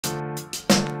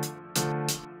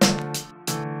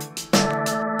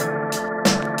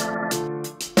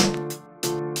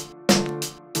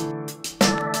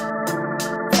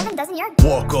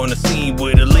Walk on the scene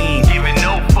with a lean, giving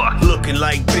no fuck. looking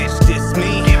like bitch, this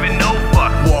me. Giving no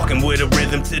fuck. Walking with a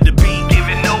rhythm to the beat,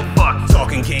 Giving no fuck.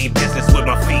 talking game business with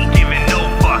my feet. Giving no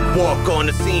fuck. Walk on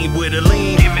the scene with a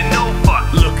lean, Giving no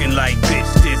fuck. looking like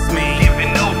bitch, this me.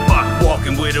 Giving no fuck.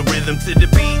 Walking with a rhythm to the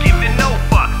beat, Giving no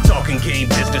fuck. talking game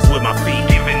business with my feet.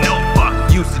 Giving no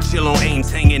fuck. Used to chill on Ames,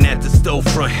 hanging at the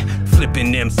storefront,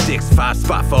 flipping them sticks, 5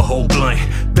 spot for a whole blunt.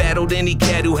 Battled any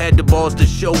cat who had the balls to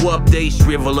show up. They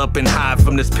shrivel up and hide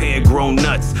from this pair of grown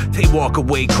nuts. They walk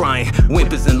away crying,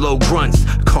 whimpers and low grunts,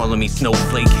 calling me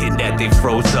snowflake, hitting that they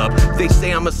froze up. They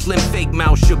say I'm a slim fake,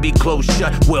 mouth should be closed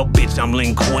shut. Well, bitch, I'm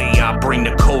Lin Kuei, I bring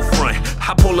the cold front.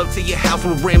 I pull up to your house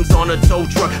with rims on a tow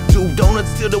truck, 2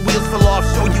 donuts till the wheels fall off,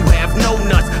 so you have no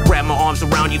nuts. Wrap my arms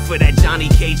around you for that Johnny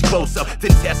Cage close up,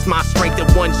 then test my strength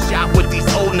at one shot with these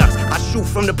old nuts. I shoot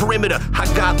from the perimeter, I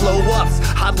got low ups.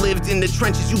 I lived in the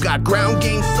trenches, you got ground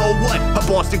game, so what? A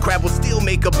Boston crab will still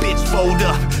make a bitch fold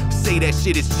up. Say that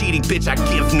shit is cheating, bitch, I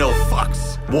give no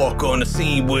fucks. Walk on the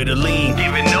scene with a lean,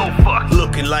 Giving no fuck.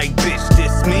 looking like bitch,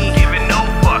 this me. Giving no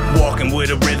fuck. Walking with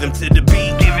a rhythm to the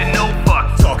beat, Giving no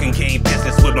fuck. talking game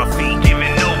business with my feet.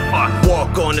 Giving no fuck.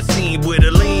 Walk on the scene with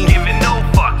a lean, Giving no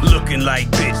fuck. looking like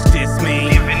bitch, this me.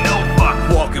 Giving no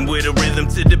fuck. Walking with a rhythm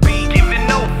to the beat, Giving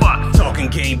no fuck. talking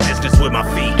game business with my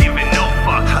feet. Giving no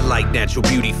fuck. I like natural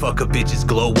beauty, fuck a bitch's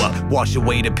glow up. Wash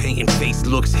away the paint and face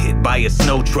looks hit by a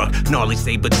snow truck. Gnarly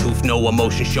saber tooth, no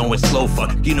emotion showing slow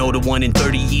fuck. You know the one in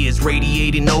 30 years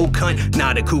radiating no cunt.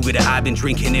 Not a cougar that I've been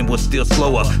drinking and will still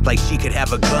slow up. Like she could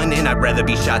have a gun and I'd rather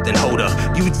be shot than hold up.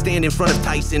 You'd stand in front of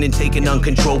Tyson and take an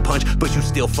uncontrolled punch, but you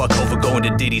still fuck over going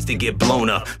to ditties to get blown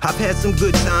up. I've had some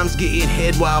good times getting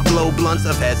head while I blow blunts.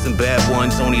 I've had some bad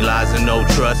ones, only lies and no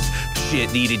trust.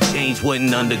 Shit needed change,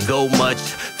 wouldn't undergo much.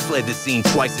 Fled the scene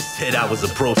twice and said I was a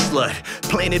pro slut.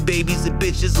 Planted babies and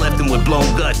bitches, left them with blown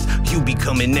guts. You be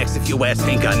coming next if your ass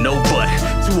ain't got no butt.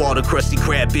 To all the crusty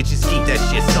crab bitches, keep that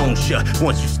shit sewn shut.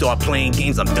 Once you start playing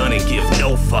games, I'm done and give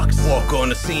no fucks. Walk on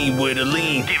the scene with a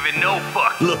lean, Giving no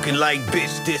fuck. looking like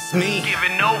bitch, this me.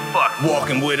 Giving no fuck.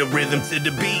 Walking with a rhythm to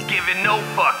the beat, Giving no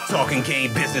fuck. talking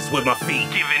game business with my feet.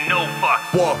 Giving no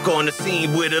fuck. Walk on the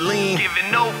scene with a lean, Giving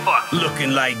no fuck.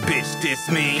 looking like bitch, this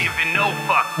me. Giving no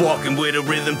fuck. Walking with a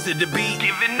rhythm to the beat,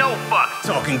 Giving no fuck.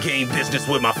 talking game business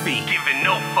with my feet. Giving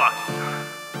no fuck.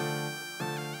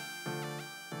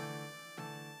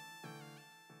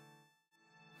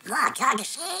 Walk on the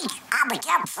scene, I'm a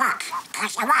dumb fuck.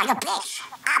 Cause I want a bitch,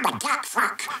 I'm a duck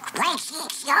fuck. Play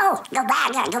snow, no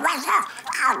matter the weather.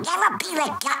 I'll never be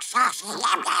with duck sauce and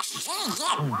MSC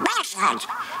get measured.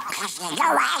 Cause you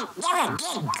know I never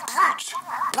did cuts,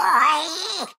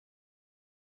 boy.